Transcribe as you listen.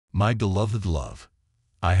My beloved love,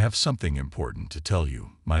 I have something important to tell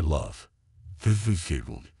you, my love.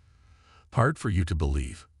 Hard for you to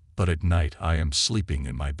believe, but at night I am sleeping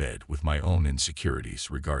in my bed with my own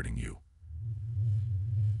insecurities regarding you.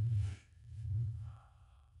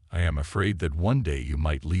 I am afraid that one day you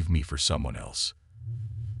might leave me for someone else.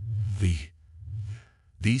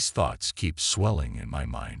 These thoughts keep swelling in my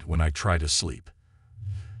mind when I try to sleep.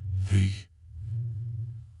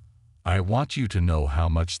 I want you to know how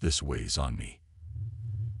much this weighs on me.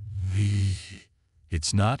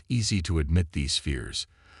 It's not easy to admit these fears,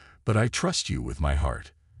 but I trust you with my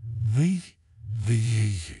heart.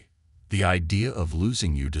 The idea of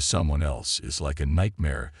losing you to someone else is like a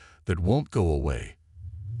nightmare that won't go away.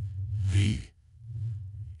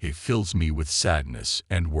 It fills me with sadness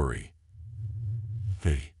and worry.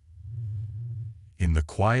 In the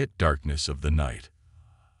quiet darkness of the night,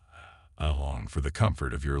 I long for the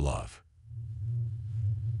comfort of your love.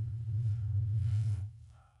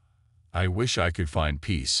 I wish I could find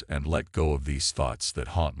peace and let go of these thoughts that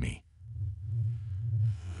haunt me.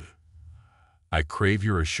 I crave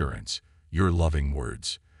your assurance, your loving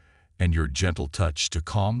words, and your gentle touch to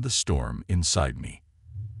calm the storm inside me.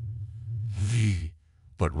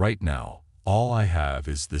 But right now, all I have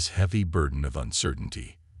is this heavy burden of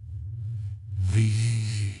uncertainty.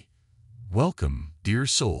 Welcome, dear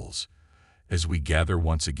souls, as we gather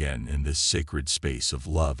once again in this sacred space of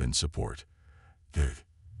love and support.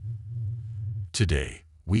 Today,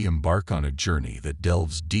 we embark on a journey that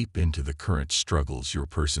delves deep into the current struggles your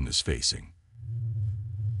person is facing.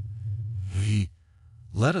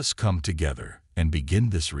 Let us come together and begin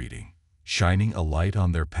this reading, shining a light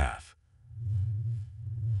on their path.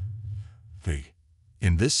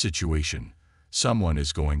 In this situation, someone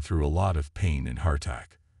is going through a lot of pain and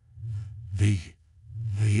heartache.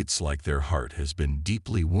 It's like their heart has been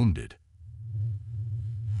deeply wounded.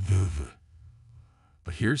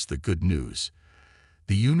 But here's the good news.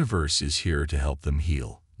 The universe is here to help them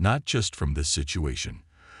heal, not just from this situation,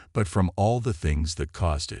 but from all the things that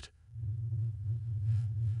caused it.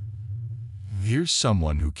 Here's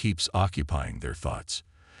someone who keeps occupying their thoughts,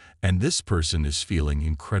 and this person is feeling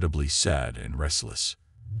incredibly sad and restless.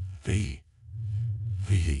 They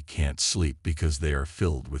can't sleep because they are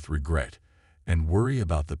filled with regret and worry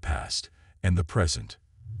about the past and the present.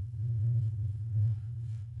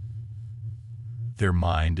 Their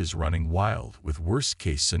mind is running wild with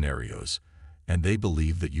worst-case scenarios, and they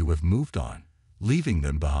believe that you have moved on, leaving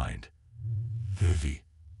them behind.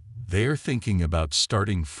 They are thinking about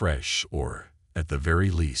starting fresh or, at the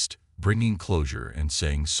very least, bringing closure and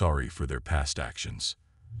saying sorry for their past actions.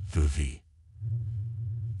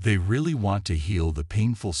 They really want to heal the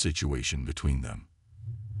painful situation between them.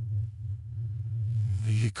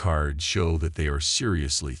 The cards show that they are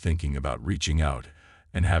seriously thinking about reaching out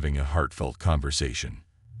and having a heartfelt conversation.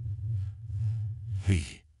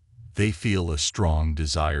 They feel a strong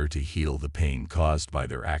desire to heal the pain caused by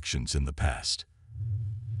their actions in the past.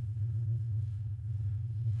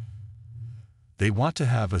 They want to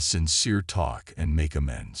have a sincere talk and make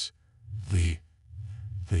amends.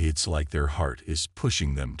 It's like their heart is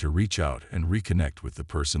pushing them to reach out and reconnect with the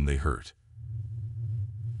person they hurt.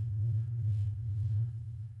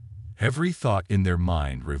 Every thought in their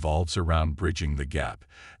mind revolves around bridging the gap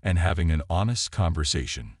and having an honest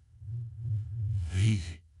conversation.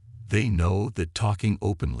 They know that talking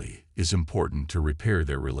openly is important to repair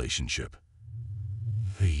their relationship.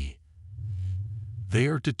 They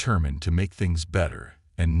are determined to make things better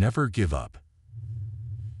and never give up.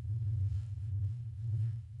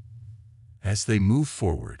 As they move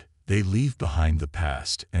forward, they leave behind the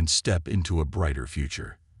past and step into a brighter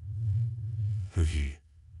future.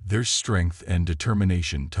 Their strength and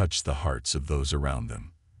determination touch the hearts of those around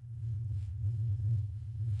them.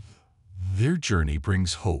 Their journey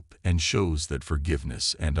brings hope and shows that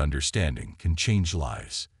forgiveness and understanding can change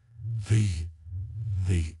lives.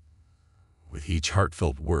 With each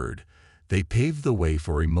heartfelt word, they pave the way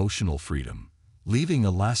for emotional freedom, leaving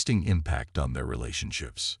a lasting impact on their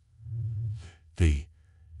relationships.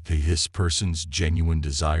 This person's genuine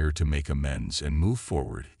desire to make amends and move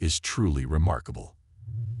forward is truly remarkable.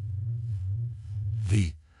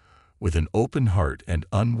 With an open heart and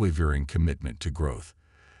unwavering commitment to growth,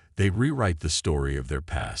 they rewrite the story of their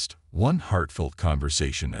past, one heartfelt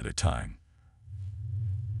conversation at a time.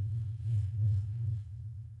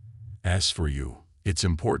 As for you, it's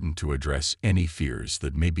important to address any fears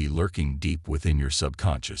that may be lurking deep within your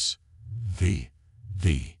subconscious.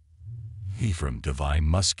 From Divine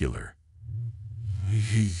Muscular.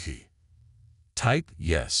 Type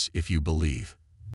yes if you believe.